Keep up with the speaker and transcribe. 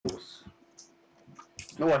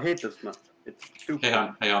No, I hate this map. It's stupid.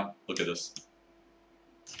 Hey on, look at this.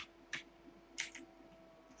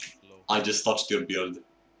 Low. I just touched your beard.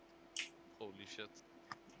 Holy shit.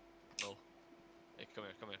 No. Hey, come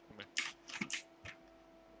here, come here, come here.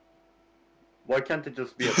 Why can't it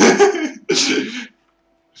just be a...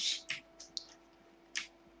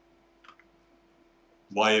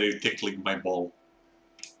 Why are you tickling my ball?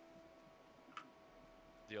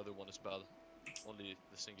 The other one is bad. Only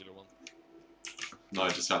the singular one. No, I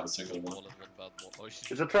just have a single one. One and one bad one. Oh, you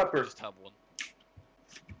should It's a trapper. just have one.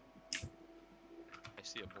 I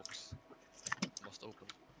see a box. Must open.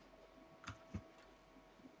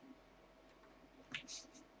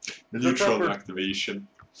 Neutron trapper. activation.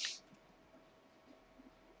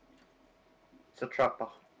 It's a trapper.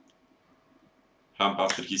 Hamp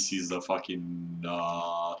after he sees the fucking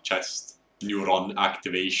chest. Neuron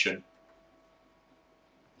activation.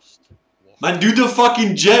 Must walk. Man, do the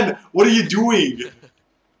fucking gen! What are you doing?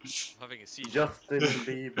 I'm having a seizure. Justin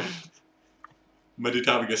Bieber. Man, dude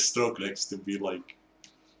having a stroke next to me, like...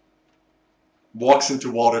 Walks into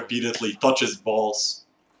wall repeatedly, touches balls.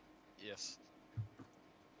 Yes.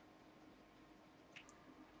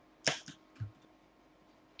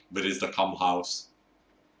 But it's the cum house.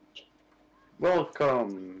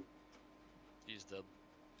 Welcome. He's dead.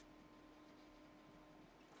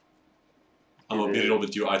 I'm a bit real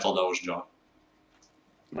with you, I thought that was John.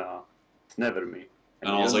 No, it's never me. And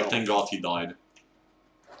I was like, thank God he died.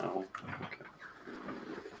 Oh, okay.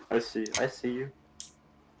 I see you.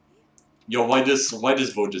 Yo, why this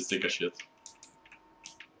vote just take a shit?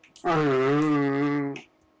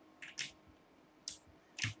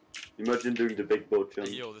 Imagine doing the big boat jump.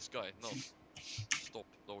 Hey, yo, this guy. No. Stop,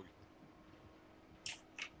 dog.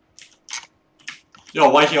 Yo,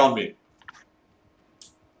 why he on me?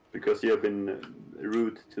 Because you have been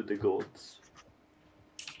rude to the gods.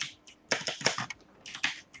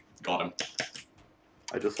 Got him.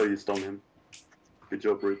 I just saw you stun him. Good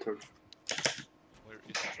job, retard. Where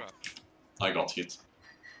is the trap? I got hit.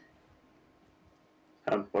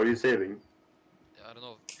 Are you saving? Yeah, I don't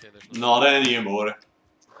know. Okay, there's no. Not anymore.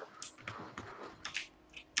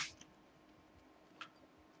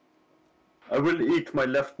 I will eat my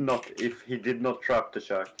left nut if he did not trap the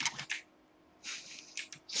shack.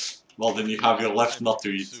 Well, then you have your left I nut to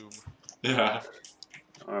eat. presume. Yeah.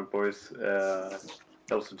 Alright, boys.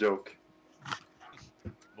 That was a joke.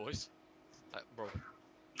 Boys? Bro.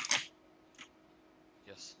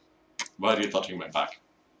 Yes. Why are you touching my back?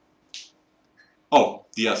 Oh,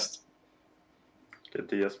 DS. Get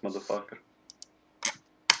the yes, motherfucker.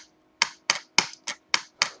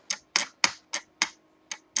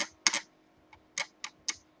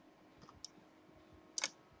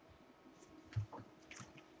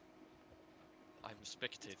 I'm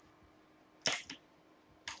spectating.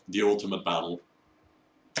 The ultimate battle.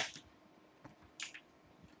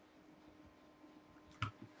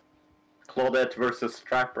 Claudette versus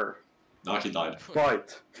Trapper. Now he died.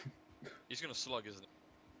 Fight. He's gonna slug, isn't he?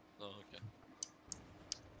 Oh, okay.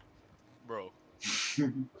 Bro.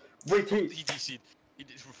 Wait, He DC'd. He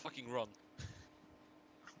did fucking run.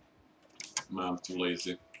 Man, I'm too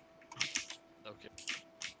lazy. Okay.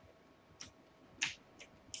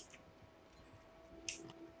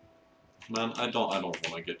 Man, I don't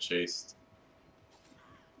wanna get chased.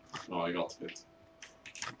 Oh, I got hit.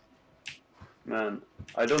 Man,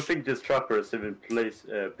 I don't think this trapper has even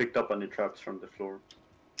picked up any traps from the floor.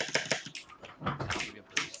 We haven't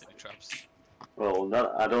placed any traps. Well,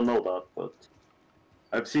 I don't know that, but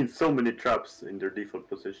I've seen so many traps in their default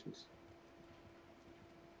positions.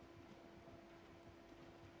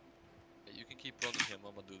 Yeah, you can keep running him,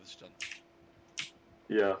 I'm gonna do this gen.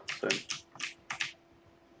 Yeah, same.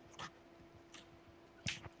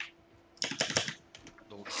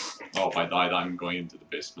 Dog. Oh, if I died, I'm going into the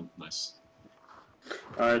basement. Nice.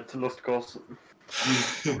 Alright, lost cause.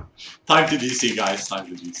 Time to DC, guys. Time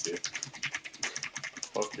to DC.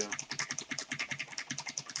 Fuck yeah.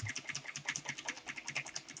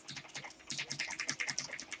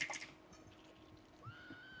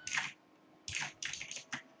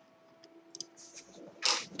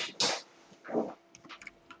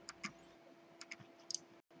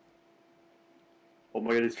 Oh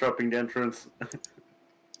my god, he's trapping the entrance.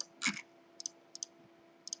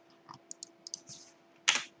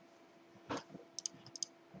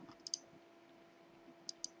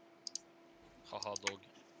 Haha, dog.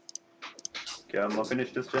 Okay, I'm gonna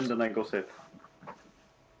finish this gen, then I go safe.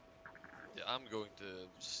 Yeah, I'm going to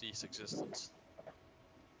cease existence.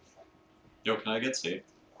 Yo, can I get saved?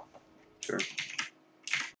 Sure.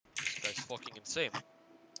 This guy's fucking insane.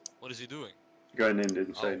 What is he doing? Guy named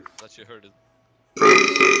Insane. Oh, that you heard it.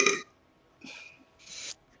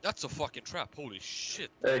 That's a fucking trap. Holy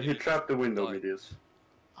shit. He trapped the window, Die. Medius.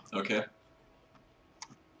 Okay.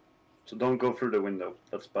 So don't go through the window.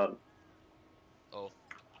 That's bad. Oh.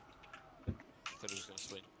 I thought he was gonna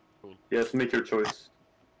swing. Cool. Yes, make your choice.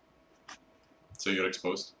 So you're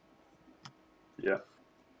exposed. Yeah.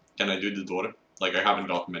 Can I do the door? Like, I haven't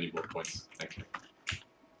got many more points. Thank you.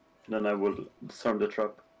 Then I will disarm the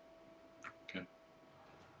trap. Okay.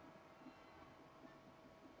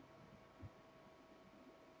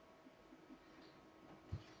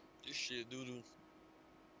 Shit, doo-doo.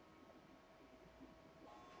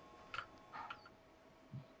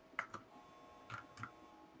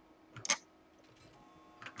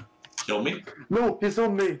 Kill me? No, he's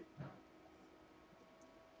on me.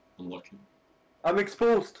 Unlucky. I'm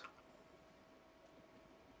exposed.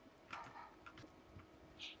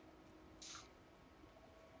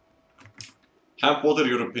 Hamp, what are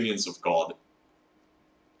your opinions of God?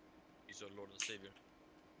 He's our Lord and Savior.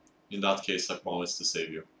 In that case, I promise to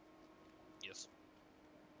save you. Yes.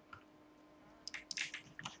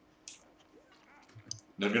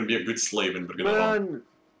 You're gonna be a good slave and we're gonna run. Man,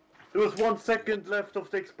 there was 1 second left of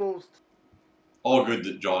the exposed. Oh,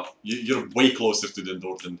 good, John. You're way closer to the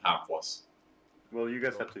door than Hamp was. Well, you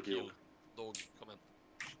guys have to heal. Dog, come in.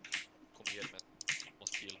 Come here, man.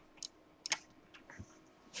 Must heal.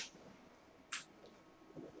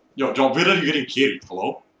 Yo, John, where are you getting killed?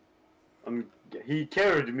 Hello? He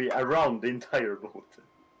carried me around the entire boat.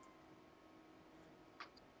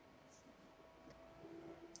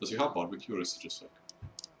 Does he have barbecue or is it just like...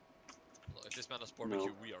 No, if this man has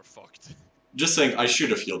barbecue, we are fucked. Just saying, I should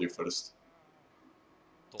have healed you first.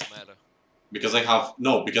 Don't matter. Because I have...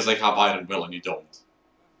 No, because I have Iron Will and you don't.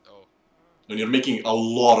 Oh. And you're making a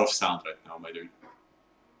lot of sound right now, my dude.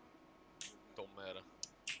 Don't matter.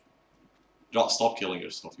 John, stop killing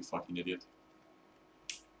yourself, you fucking idiot.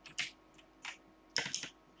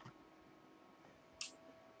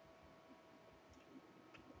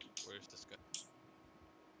 Where is this guy?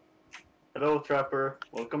 Hello, Trapper.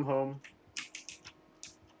 Welcome home.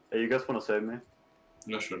 Hey, you guys wanna save me?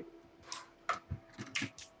 Yeah, sure.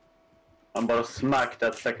 I'm about to smack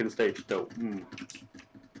that second stage, though.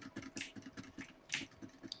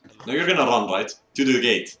 Now you're gonna run, right? To the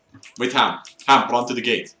gate. Wait, Hamp. Hamp, run to the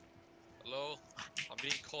gate. Hello? I'm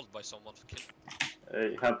being called by someone.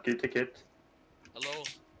 Hey, Hamp, can you take it? Hello?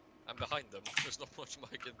 I'm behind them. There's not much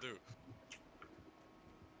I can do.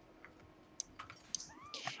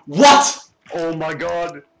 What?! Oh my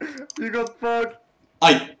god! You got fucked!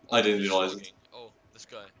 I didn't realize it. Oh, this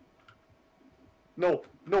guy. No,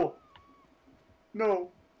 no,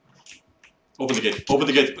 no. Open the gate, open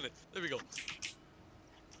the gate! Open it. There we go.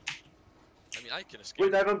 I mean, I can escape.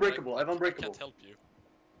 Wait, I have Unbreakable, I have Unbreakable. I can't help you.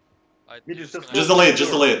 Me just Just delay it,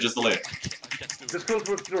 just delay it, just delay it. I can't do Just it. close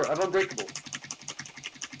towards the door, I have Unbreakable.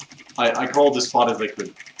 I crawled as far as I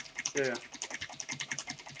could. Yeah.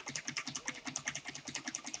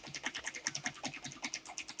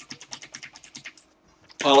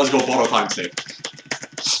 Oh, let's go borrow time save.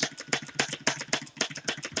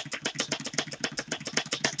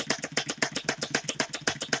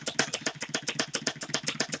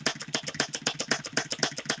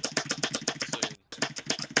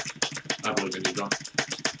 I believe in you, John.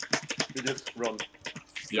 You just run.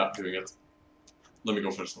 Yeah, doing it. Let me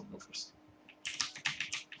go first, let me go first.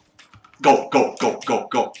 Go, go, go, go,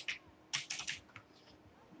 go!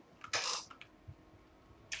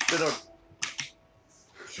 Sit down.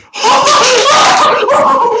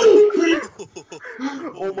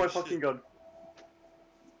 Oh my fucking god.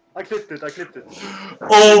 I clipped it, I clipped it.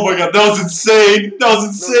 Oh my god, that was insane! That was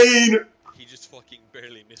insane! He just fucking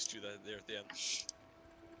barely missed you there at the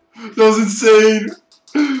end. That was insane!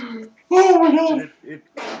 Oh my god!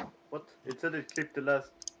 What? It said it clipped the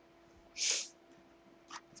last...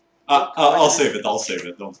 I'll save it,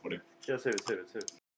 don't worry. Yeah, save it, save it, save it.